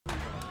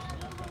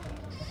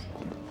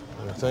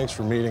Thanks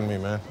for meeting me,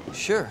 man.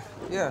 Sure.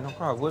 Yeah, no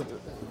problem.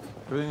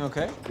 Everything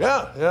okay?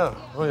 Yeah.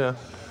 Oh, yeah.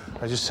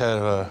 I just had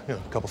a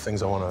couple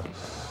things I want to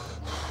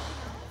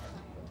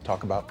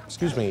talk about.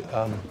 Excuse me,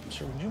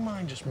 sir, would you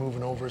mind just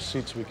moving over a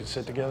seat so we can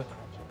sit together?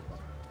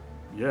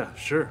 Yeah,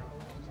 sure.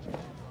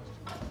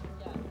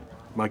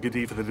 My good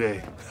deed for the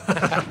day.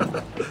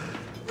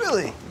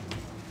 Really?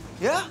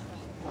 Yeah?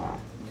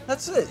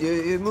 That's it.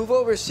 You move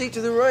over a seat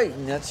to the right,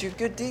 and that's your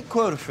good deed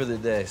quota for the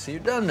day. So you're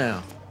done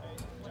now.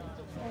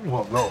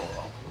 Well, no,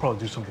 I'll probably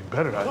do something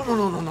better.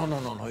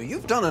 No.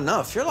 You've done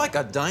enough. You're like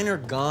a diner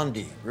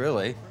Gandhi,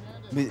 really.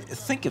 I mean,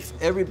 think if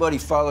everybody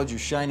followed your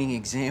shining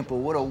example,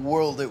 what a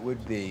world it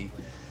would be.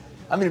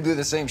 I'm gonna do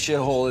the same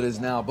shithole it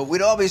is now, but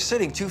we'd all be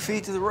sitting 2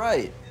 feet to the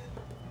right.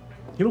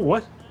 You know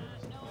what?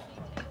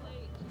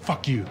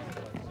 Fuck you.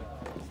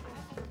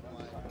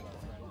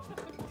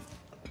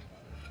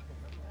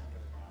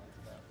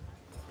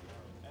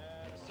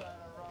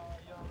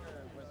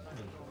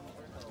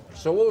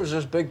 So what was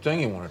this big thing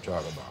you want to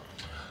talk about?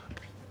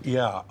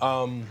 Yeah,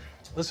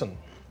 listen,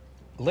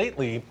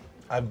 lately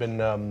I've been,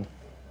 yeah,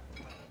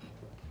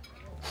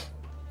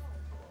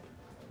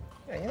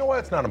 you know what?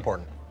 It's not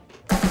important.